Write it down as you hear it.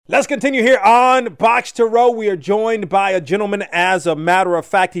Let's continue here on Box to Row. We are joined by a gentleman. As a matter of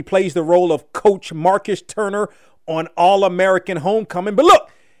fact, he plays the role of Coach Marcus Turner on All-American Homecoming. But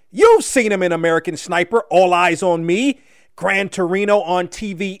look, you've seen him in American Sniper, All Eyes on Me, Gran Torino on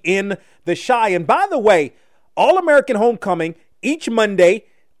TV in The Chi. And by the way, All-American Homecoming each Monday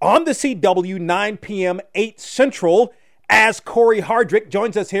on the CW, 9 p.m., 8 Central, as Corey Hardrick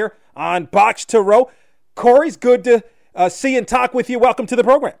joins us here on Box to Row. Corey's good to see and talk with you. Welcome to the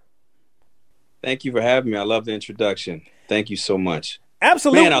program. Thank you for having me. I love the introduction. Thank you so much.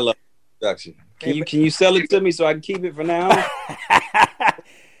 Absolutely. Man, I love the introduction. Can you sell it to me so I can keep it for now?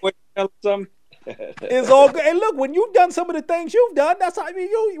 It's all good. Hey, look, when you've done some of the things you've done, that's how,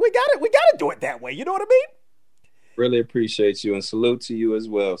 we got to do it that way. You know what I mean? Really appreciate you, and salute to you as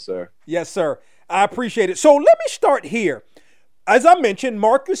well, sir. Yes, sir. I appreciate it. So let me start here. As I mentioned,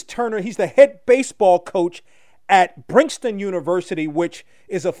 Marcus Turner, he's the head baseball coach at Princeton University, which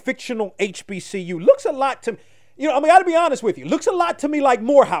is a fictional HBCU. Looks a lot to me, I got to be honest with you. Looks a lot to me like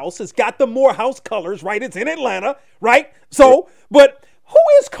Morehouse. It's got the Morehouse colors, right? It's in Atlanta, right? So, but who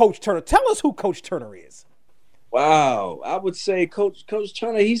is Coach Turner? Tell us who Coach Turner is. Wow. I would say Coach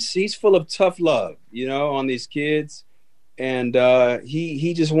Turner, he's full of tough love, on these kids. And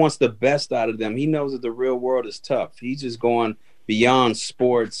he just wants the best out of them. He knows that the real world is tough. He's just going beyond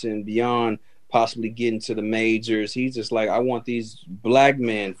sports and beyond possibly getting to the majors. He's just like, I want these black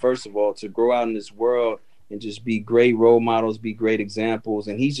men, first of all, to grow out in this world and just be great role models, be great examples.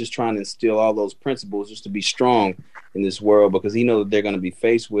 And he's just trying to instill all those principles just to be strong in this world, because he knows that they're going to be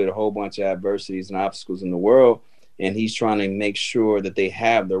faced with a whole bunch of adversities and obstacles in the world. And he's trying to make sure that they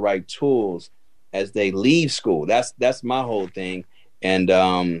have the right tools as they leave school. That's my whole thing. And,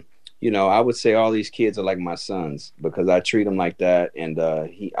 I would say all these kids are like my sons, because I treat them like that. And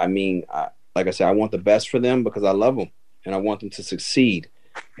like I said, I want the best for them because I love them and I want them to succeed.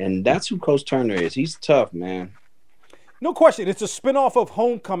 And that's who Coach Turner is. He's tough, man. No question. It's a spinoff of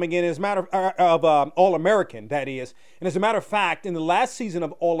Homecoming, and as a matter of All-American, that is. And as a matter of fact, in the last season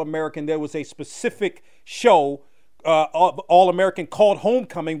of All-American, there was a specific show of All-American called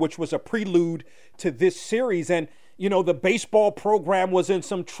Homecoming, which was a prelude to this series. And, the baseball program was in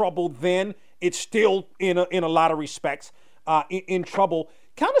some trouble then. It's still, in a lot of respects, in trouble.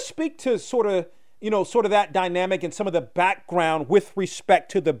 Kind of speak to sort of that dynamic and some of the background with respect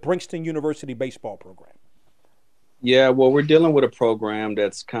to the Princeton University baseball program. Yeah, well, we're dealing with a program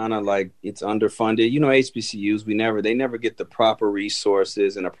that's kind of like it's underfunded. HBCUs, they never get the proper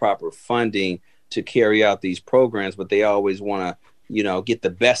resources and the proper funding to carry out these programs, but they always want to, get the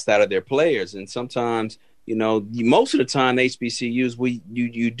best out of their players. And sometimes, most of the time, HBCUs,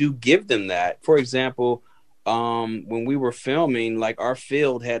 you do give them that. For example, when we were filming, like our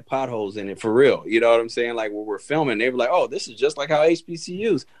field had potholes in it for real. You know what I'm saying? Like when we're filming, they were like, oh, this is just like how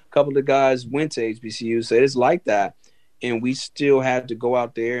HBCUs. A couple of guys went to HBCUs, said it's like that. And we still had to go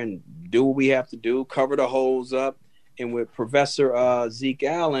out there and do what we have to do, cover the holes up. And with Professor Zeke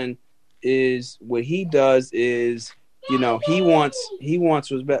Allen, is what he does is, he wants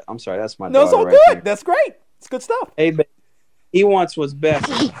what's best. I'm sorry, that's my daughter. No, it's all right good. there. That's great. It's good stuff. Hey, baby. He wants what's best.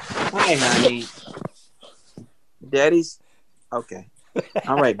 Hi, honey. Daddy's okay.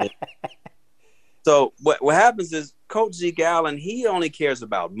 All right, baby. So what happens is Coach Zeke Allen, he only cares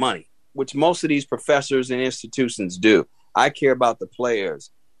about money, which most of these professors and institutions do. I care about the players.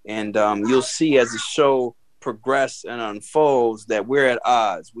 And you'll see as the show progresses and unfolds that we're at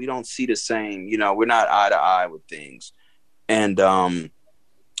odds. We don't see the same, we're not eye to eye with things. And, and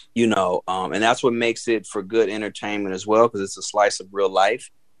that's what makes it for good entertainment as well, because it's a slice of real life.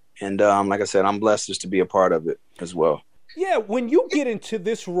 And like I said, I'm blessed just to be a part of it as well. Yeah, when you get into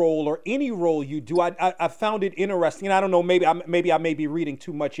this role or any role you do, I found it interesting. And I don't know, maybe I may be reading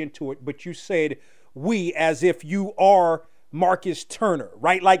too much into it, but you said we as if you are Marcus Turner,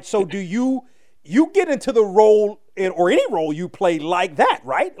 right? Like, so do you get into the role or any role you play like that,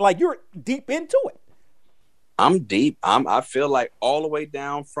 right? Like you're deep into it. I'm deep. I feel like all the way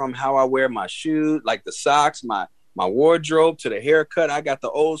down from how I wear my shoes, like the socks, my wardrobe to the haircut. I got the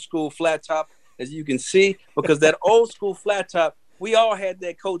old school flat top, as you can see, because that old school flat top, we all had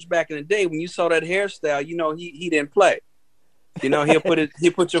that coach back in the day. When you saw that hairstyle, he didn't play. He'll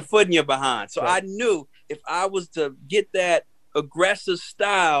put your foot in your behind. So right. I knew if I was to get that aggressive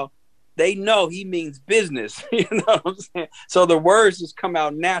style, they know he means business. You know what I'm saying? So the words just come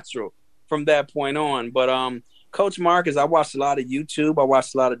out natural from that point on. But Coach Marcus, I watched a lot of YouTube. I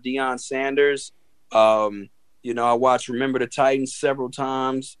watched a lot of Deion Sanders. I watched Remember the Titans several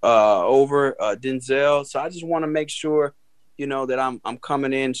times over Denzel. So I just want to make sure, that I'm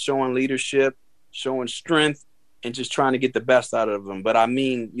coming in showing leadership, showing strength, and just trying to get the best out of him. But I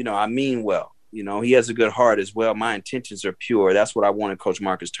mean well. He has a good heart as well. My intentions are pure. That's what I wanted Coach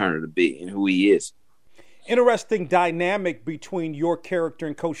Marcus Turner to be and who he is. Interesting dynamic between your character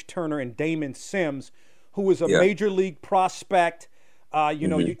and Coach Turner and Damon Sims, who is a major league prospect.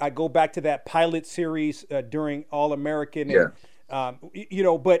 I go back to that pilot series during All-American.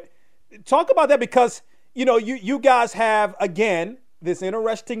 But talk about that because, you guys have, again, this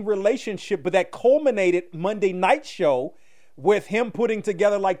interesting relationship, but that culminated Monday Night Show with him putting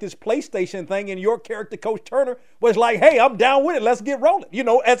together like this PlayStation thing, and your character, Coach Turner, was like, "Hey, I'm down with it. Let's get rolling."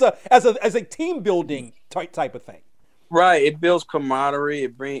 As a team building type of thing. Right. It builds camaraderie.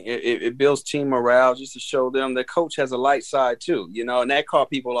 It builds team morale just to show them that Coach has a light side too. And that caught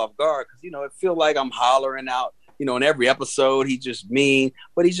people off guard because it feel like I'm hollering out. In every episode, he's just mean,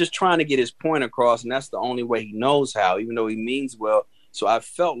 but he's just trying to get his point across, and that's the only way he knows how, even though he means well. So I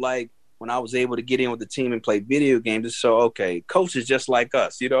felt like when I was able to get in with the team and play video games, it's okay, Coach is just like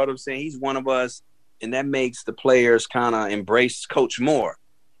us. You know what I'm saying? He's one of us, and that makes the players kind of embrace Coach more.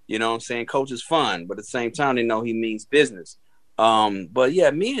 You know what I'm saying? Coach is fun, but at the same time, they know he means business. But yeah,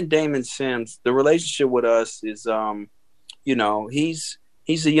 me and Damon Sims, the relationship with us is,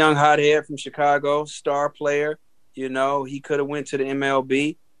 he's a young hothead from Chicago, star player. He could have went to the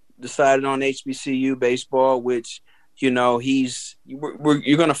MLB, decided on HBCU baseball, which, you're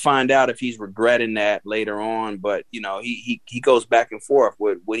going to find out if he's regretting that later on. But, he goes back and forth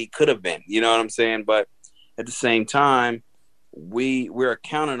with what he could have been. You know what I'm saying? But at the same time, we're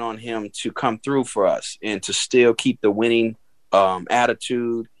counting on him to come through for us and to still keep the winning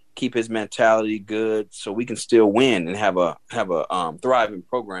attitude, keep his mentality good, so we can still win and have a thriving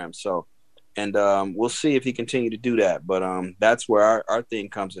program. So, and we'll see if he continue to do that. But that's where our thing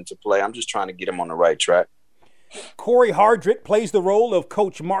comes into play. I'm just trying to get him on the right track. Corey Hardrick plays the role of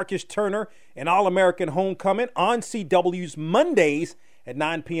Coach Marcus Turner in All-American Homecoming on CW's Mondays at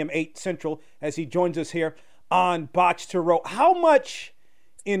 9 p.m. 8 Central as he joins us here on Box to Row. How much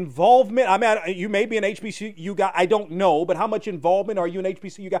involvement, you may be an HBCU guy, I don't know, but how much involvement are you an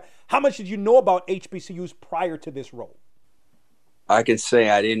HBCU guy? How much did you know about HBCUs prior to this role? I can say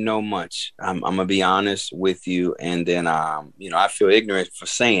I didn't know much. I'm going to be honest with you. And then, I feel ignorant for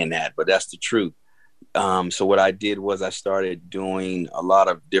saying that, but that's the truth. So what I did was I started doing a lot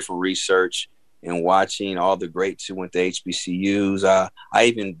of different research and watching all the greats who went to HBCUs. I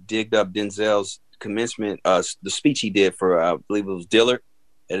even digged up Denzel's commencement, the speech he did for, I believe it was Dillard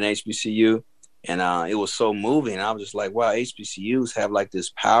at an HBCU. And it was so moving. I was just like, wow, HBCUs have like this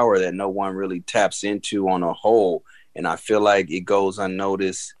power that no one really taps into on a whole. And I feel like it goes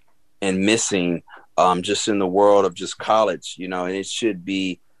unnoticed and missing just in the world of just college, and it should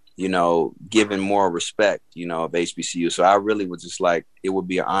be, given more respect, of HBCU. So I really was just like, it would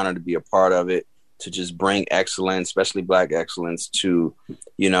be an honor to be a part of it, to just bring excellence, especially Black excellence to,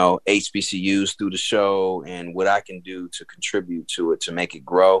 HBCUs through the show and what I can do to contribute to it, to make it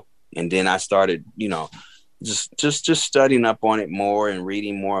grow. And then I started, just studying up on it more and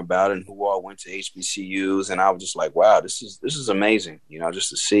reading more about it and who all went to HBCUs. And I was just like, wow, this is amazing, just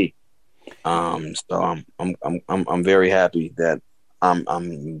to see. So I'm very happy that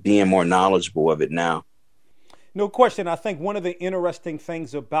I'm being more knowledgeable of it now. No question. I think one of the interesting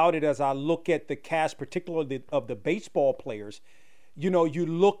things about it, as I look at the cast, particularly of the baseball players, you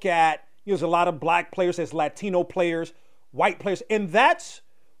look at, there's a lot of Black players, there's Latino players, white players, and that's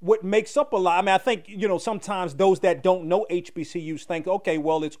what makes up a lot. I think, sometimes those that don't know HBCUs think, okay,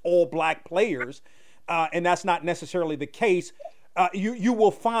 well, it's all Black players, and that's not necessarily the case. You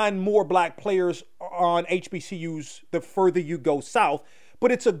will find more Black players on HBCUs the further you go south,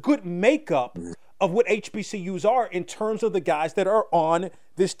 but it's a good makeup of what HBCUs are in terms of the guys that are on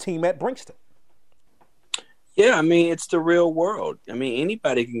this team at Brinkston. Yeah, it's the real world.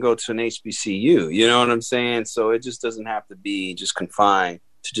 Anybody can go to an HBCU, you know what I'm saying? So it just doesn't have to be just confined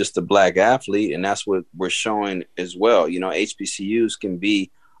to just a Black athlete, and that's what we're showing as well. HBCUs can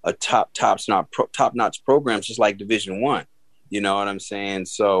be a top-notch programs just like Division I. You know what I'm saying?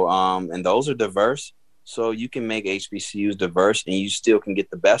 So, and those are diverse. So you can make HBCUs diverse and you still can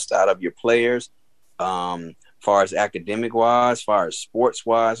get the best out of your players, far as academic-wise, far as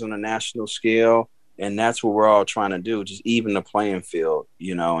sports-wise on a national scale. And that's what we're all trying to do, just even the playing field,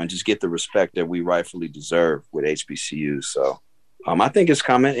 and just get the respect that we rightfully deserve with HBCUs. So I think it's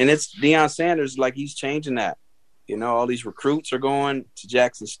coming. And it's Deion Sanders, like he's changing that. All these recruits are going to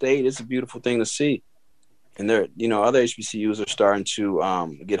Jackson State. It's a beautiful thing to see. And there, other HBCUs are starting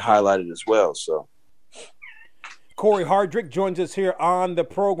to get highlighted as well. So, Corey Hardrick joins us here on the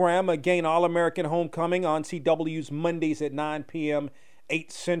program. Again, All-American Homecoming on CW's Mondays at 9 p.m.,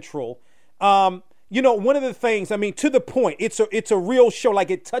 8 Central. one of the things, I mean, to the point, it's a real show.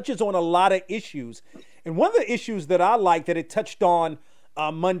 Like, it touches on a lot of issues. And one of the issues that I like that it touched on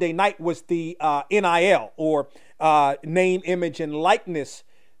Monday night was the NIL, or name, image, and likeness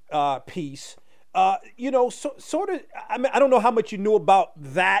piece. Sort of, I mean, I don't know how much you knew about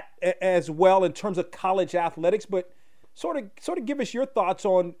that as well in terms of college athletics, but sort of give us your thoughts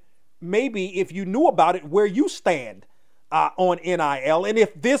on maybe, if you knew about it, where you stand on NIL, and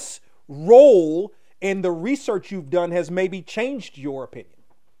if this role and the research you've done has maybe changed your opinion.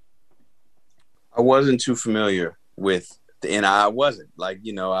 I wasn't too familiar with the NIL. I wasn't like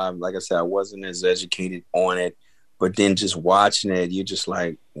I said, I wasn't as educated on it. But then just watching it, you're just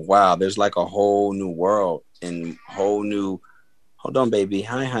like, wow, there's like a whole new world and whole new. Hold on, baby.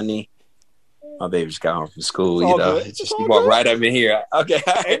 Hi, honey. My baby just got home from school. She walked right up in here. Okay,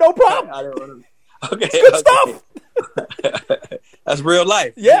 ain't no problem. Okay, it's good stuff. That's real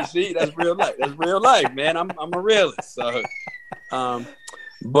life. Yeah, see, that's real life. That's real life, man. I'm a realist. So,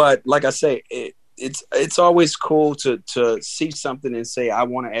 but like I say, it's always cool to see something and say, I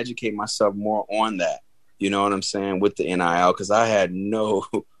want to educate myself more on that. You know what I'm saying, with the NIL, because I had no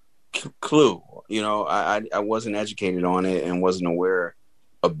clue. I wasn't educated on it and wasn't aware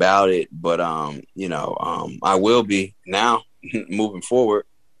about it. But I will be now moving forward.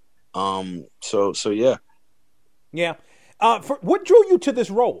 So yeah. Yeah. What drew you to this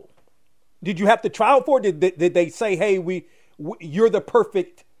role? Did you have to try out for it? Did they say, hey, you're the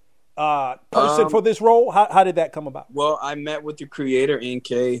perfect person for this role? How did that come about? Well, I met with the creator,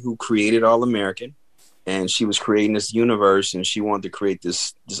 NK, who created All American. And she was creating this universe, and she wanted to create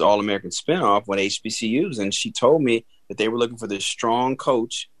this All-American spinoff with HBCUs. And she told me that they were looking for this strong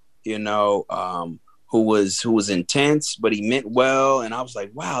coach, who was intense, but he meant well. And I was like,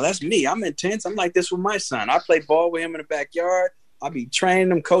 wow, that's me. I'm intense. I'm like this with my son. I play ball with him in the backyard. I'll be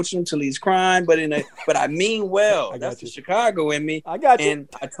training him, coaching him till he's crying, but I mean well. That's the Chicago in me. I got you. And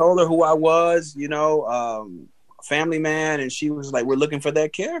I told her who I was, family man, and she was like, we're looking for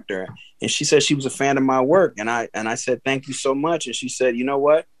that character. And she said she was a fan of my work, and I said, thank you so much. And she said, you know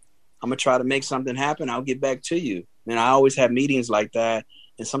what, I'm gonna try to make something happen. I'll get back to you. And I always have meetings like that,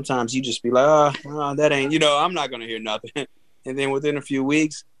 and sometimes you just be like, that ain't, I'm not gonna hear nothing. And then within a few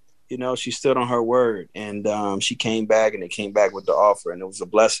weeks, she stood on her word, and she came back, and they came back with the offer, and it was a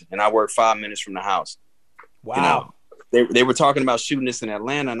blessing. And I worked 5 minutes from the house. Wow. They were talking about shooting this in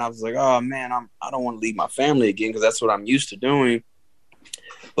Atlanta, and I was like, oh man, I don't want to leave my family again, because that's what I'm used to doing.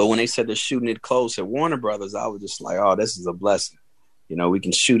 But when they said they're shooting it close at Warner Brothers, I was just like, oh, this is a blessing. We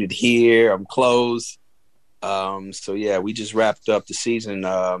can shoot it here. I'm close. So yeah, we just wrapped up the season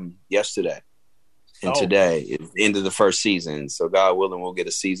yesterday, and today is the end of the first season. So God willing, we'll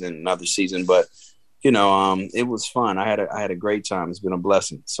get another season. But it was fun. I had a great time. It's been a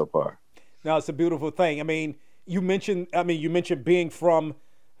blessing so far. No, it's a beautiful thing. I mean, you mentioned being from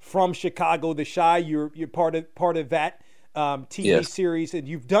Chicago, the Chi. You're part of that TV series, and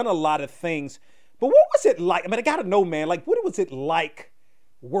you've done a lot of things. But what was it like? I mean, I got to know, man. Like, what was it like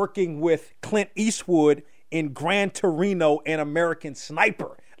working with Clint Eastwood in Gran Torino and American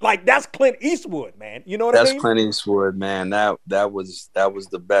Sniper? Like, that's Clint Eastwood, man. You know what I mean? That's Clint Eastwood, man. That was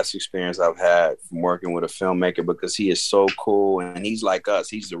the best experience I've had from working with a filmmaker, because he is so cool, and he's like us.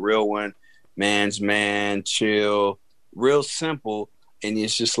 He's the real one. Man's man, chill, real simple. And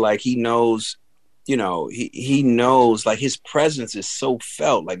it's just like he knows, he knows, like, his presence is so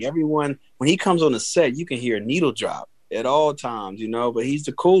felt. Like, everyone, when he comes on the set, you can hear a needle drop at all times, but he's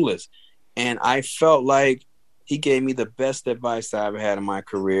the coolest. And I felt like he gave me the best advice I ever had in my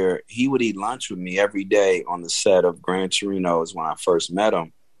career. He would eat lunch with me every day on the set of Gran Torino is when I first met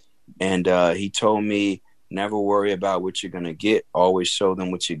him. And he told me, never worry about what you're going to get. Always show them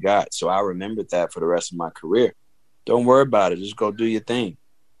what you got. So I remembered that for the rest of my career. Don't worry about it. Just go do your thing.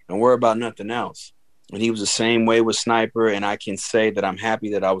 Don't worry about nothing else. And he was the same way with Sniper. And I can say that I'm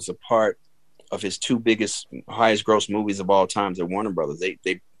happy that I was a part of his two highest gross movies of all times at Warner Brothers. They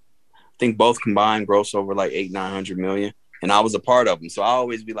think both combined gross over like 800-900 million. And I was a part of them. So I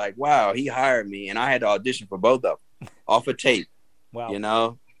always be like, wow, he hired me. And I had to audition for both of them off of tape.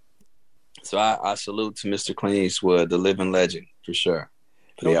 Wow. So I salute to Mr. Clint Eastwood, the living legend, for sure,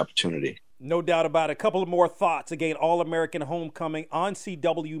 for the opportunity. No doubt about it. A couple of more thoughts. Again, All-American Homecoming on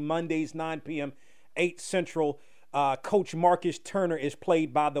CW Mondays, 9 p.m., 8 Central. Coach Marcus Turner is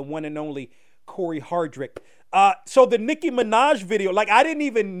played by the one and only Corey Hardrick. So the Nicki Minaj video, like, I didn't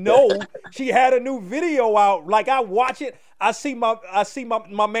even know she had a new video out. Like, I watch it. I see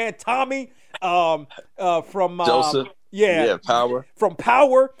my man Tommy from Joseph. Power. From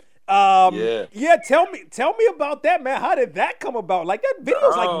Power. Tell me about that, man. How did that come about? Like, that video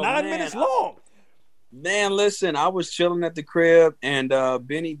is like 9 minutes long. Man, listen, I was chilling at the crib, and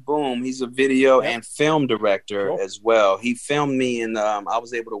Benny Boom, he's a video and film director as well. He filmed me, and I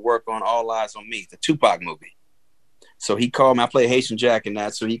was able to work on All Eyes on Me, the Tupac movie. So he called me. I play Haitian Jack in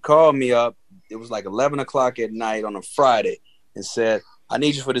that. So he called me up. It was like 11 o'clock at night on a Friday and said, I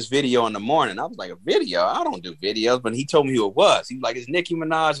need you for this video in the morning. I was like, a video? I don't do videos. But he told me who it was. He was like, it's Nicki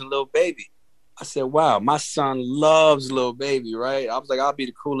Minaj and Lil Baby. I said, wow, my son loves Lil Baby, right? I was like, I'll be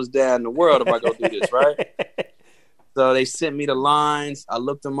the coolest dad in the world if I go do this, right? So they sent me the lines. I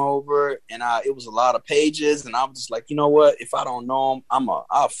looked them over, and it was a lot of pages. And I was just like, you know what? If I don't know them,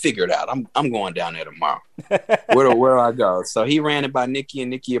 I'll figure it out. I'm going down there tomorrow. Where do I go? So he ran it by Nicki, and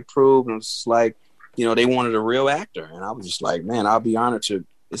Nicki approved. And it was just like, you know, they wanted a real actor, and I was just like, man, I'll be honored to.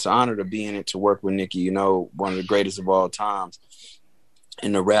 It's an honor to be in it, to work with Nicki. You know, one of the greatest of all times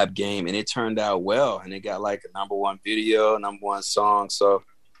in the rap game, and it turned out well, and it got like a #1 video, #1 song. So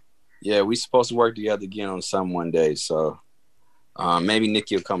yeah, we supposed to work together again on something one day. So maybe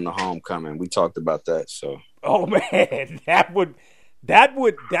Nicki will come to Homecoming. We talked about that. So oh man, that would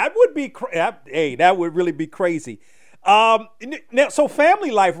be hey, that would really be crazy. Now, so family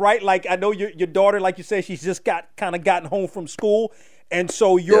life, right? Like I know your daughter, like you said, she's just gotten home from school, and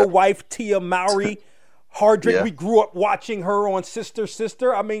so your wife Tia Mowry. Hardrick, we grew up watching her on Sister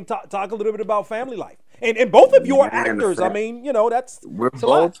Sister. I mean, talk a little bit about family life, and both of you are actors. I mean, you know, we're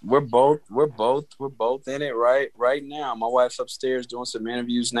both in it right now. My wife's upstairs doing some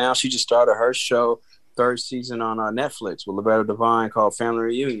interviews now. She just started her show, 3rd season on Netflix with Roberta Devine called Family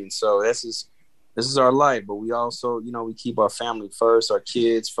Reunion. So this is our life, but we also, you know, we keep our family first, our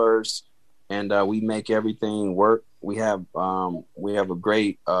kids first, and we make everything work. We have a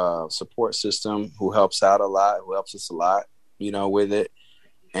great support system who helps out a lot, who helps us a lot, you know, with it.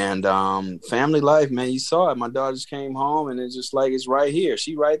 And family life, man, you saw it. My daughter just came home, and it's just like it's right here.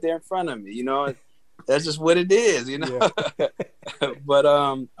 She right there in front of me, you know. That's just what it is, you know. Yeah. But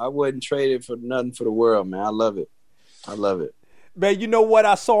I wouldn't trade it for nothing for the world, man. I love it. Man, you know what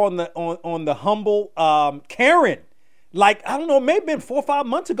I saw on the Humble, Karen. Like, I don't know, maybe been 4 or 5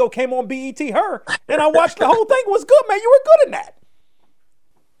 months ago, came on BET Her, and I watched the whole thing. It was good, man. You were good in that.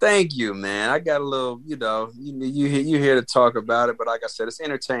 Thank you, man. I got a little, you know, you here to talk about it, but like I said, it's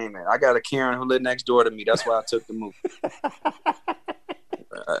entertainment. I got a Karen who lived next door to me. That's why I took the movie.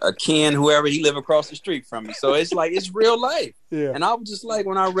 A Ken, whoever, he lived across the street from me. So it's like, it's real life. Yeah. And I was just like,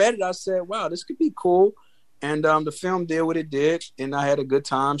 when I read it, I said, wow, this could be cool. And the film did what it did, and I had a good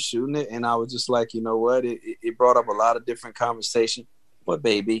time shooting it. And I was just like, you know what? It brought up a lot of different conversation. What,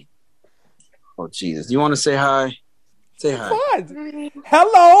 baby? Oh, Jesus. You want to say hi? Say hi. Fine.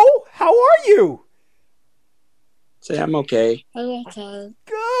 Hello. How are you? Say I'm okay. Okay.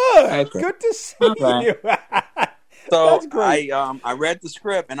 Good. Okay. Good to see you. So I read the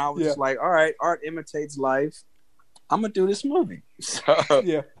script, and I was just like, all right, art imitates life. I'm going to do this movie. So,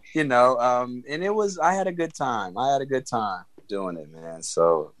 yeah. You know, and I had a good time. Doing it, man.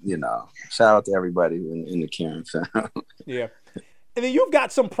 So, you know, shout out to everybody in the Karen family. Yeah. And then you've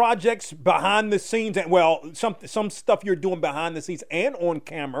got some projects behind the scenes, and some stuff you're doing behind the scenes and on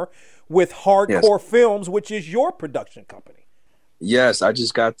camera with Hardcore Films, which is your production company. Yes, I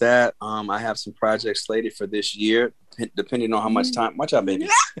just got that. I have some projects slated for this year, depending on how much time. Watch out, baby.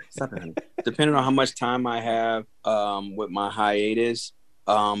 Depending on how much time I have with my hiatus.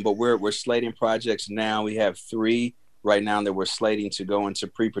 But we're slating projects now. We have 3 right now that we're slating to go into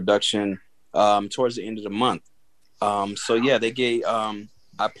pre-production towards the end of the month. So yeah, they gave.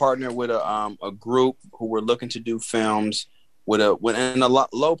 I partnered with a group who were looking to do films with a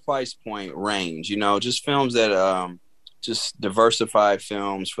low price point range. You know, just films that just diversify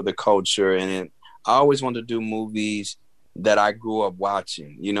films for the culture. And I always wanted to do movies that I grew up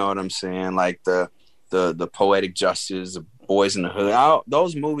watching. You know what I'm saying? Like the Poetic Justice, the Boys in the Hood.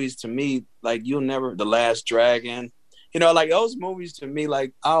 Those movies to me, like The Last Dragon. You know, like those movies to me,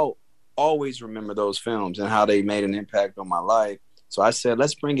 like I'll always remember those films and how they made an impact on my life. So I said,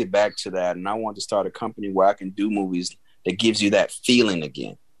 let's bring it back to that. And I want to start a company where I can do movies that gives you that feeling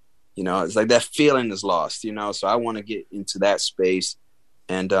again. You know, it's like that feeling is lost, you know, so I want to get into that space,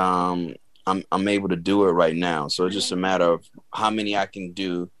 and I'm able to do it right now. So it's just a matter of how many I can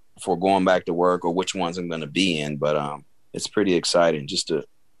do before going back to work, or which ones I'm going to be in. But it's pretty exciting just to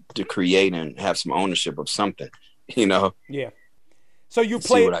create and have some ownership of something, you know? Yeah. So you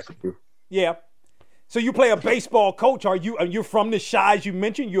play, see what I can do. Yeah. So you play a baseball coach. Are you from the Chi, as you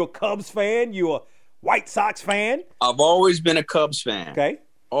mentioned? You're a Cubs fan? You're a White Sox fan? I've always been a Cubs fan. Okay.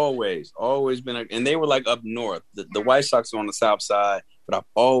 Always been and they were like up north. The White Sox are on the south side, but I've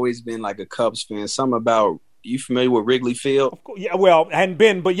always been like a Cubs fan. Something about, you familiar with Wrigley Field? Of course, yeah, well, I hadn't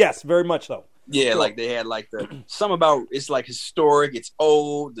been, but yes, very much so. Yeah, Sure. like they had like some about it's like historic, it's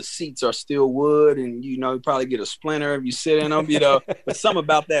old, the seats are still wood, and you probably get a splinter if you sit in them, But some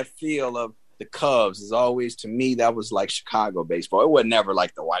about that feel of the Cubs is always, to me, that was like Chicago baseball. It was never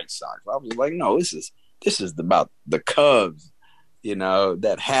like the White Sox. I was like, no, this is about the Cubs.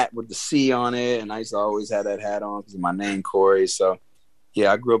 That hat with the C on it, and I used to always have that hat on because of my name, Corey. So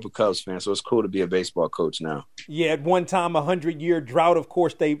yeah, I grew up a Cubs fan, so it's cool to be a baseball coach now. Yeah, at one time, 100-year drought. Of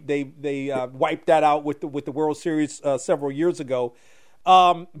course, they wiped that out with the World Series several years ago.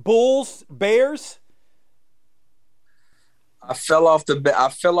 Bulls, Bears. I fell off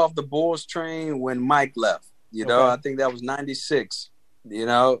the Bulls train when Mike left. Okay. I think that was '96.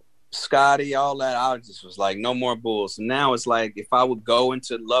 Scotty, all that. I just was like, no more Bulls. And now it's like, if I would go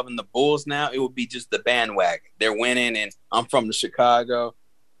into loving the Bulls now, it would be just the bandwagon. They're winning, and I'm from the Chicago.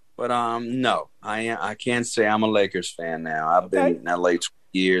 But no, I can't say I'm a Lakers fan now. I've been in LA 20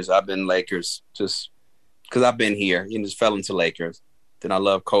 years. I've been Lakers just because I've been here. Just fell into Lakers. Then I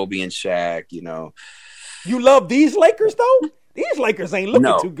love Kobe and Shaq. You love these Lakers though? These Lakers ain't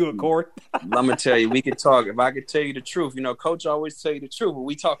looking too good, Corey. Let me tell you, we could talk. If I could tell you the truth, Coach always tell you the truth, but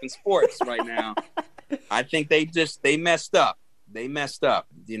we talking sports right now. I think they messed up. They messed up.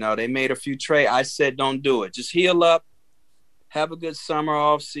 They made a few trades. I said, don't do it. Just heal up, have a good summer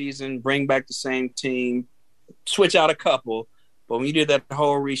off season, bring back the same team, switch out a couple. But when you did that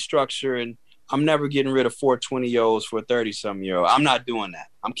whole restructure, and I'm never getting rid of 4 20-year-olds for a 30-something-year-old. I'm not doing that.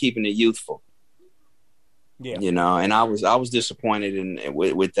 I'm keeping it youthful. Yeah. And I was disappointed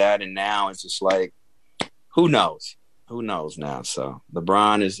with that, and now it's just like, who knows? Who knows now? So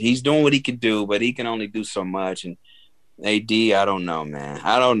LeBron he's doing what he can do, but he can only do so much. And AD, I don't know, man.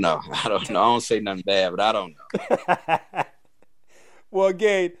 I don't know. I don't say nothing bad, but I don't know. Well,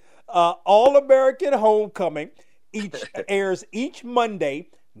 again, All-American Homecoming airs each Monday,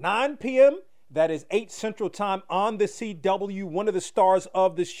 9 p.m. That is 8 Central Time on the CW. One of the stars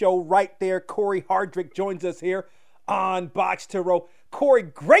of the show right there, Corey Hardrick, joins us here on Box to Row. Corey,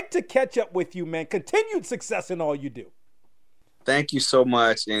 great to catch up with you, man. Continued success in all you do. Thank you so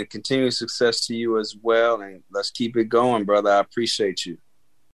much, and continued success to you as well. And let's keep it going, brother. I appreciate you.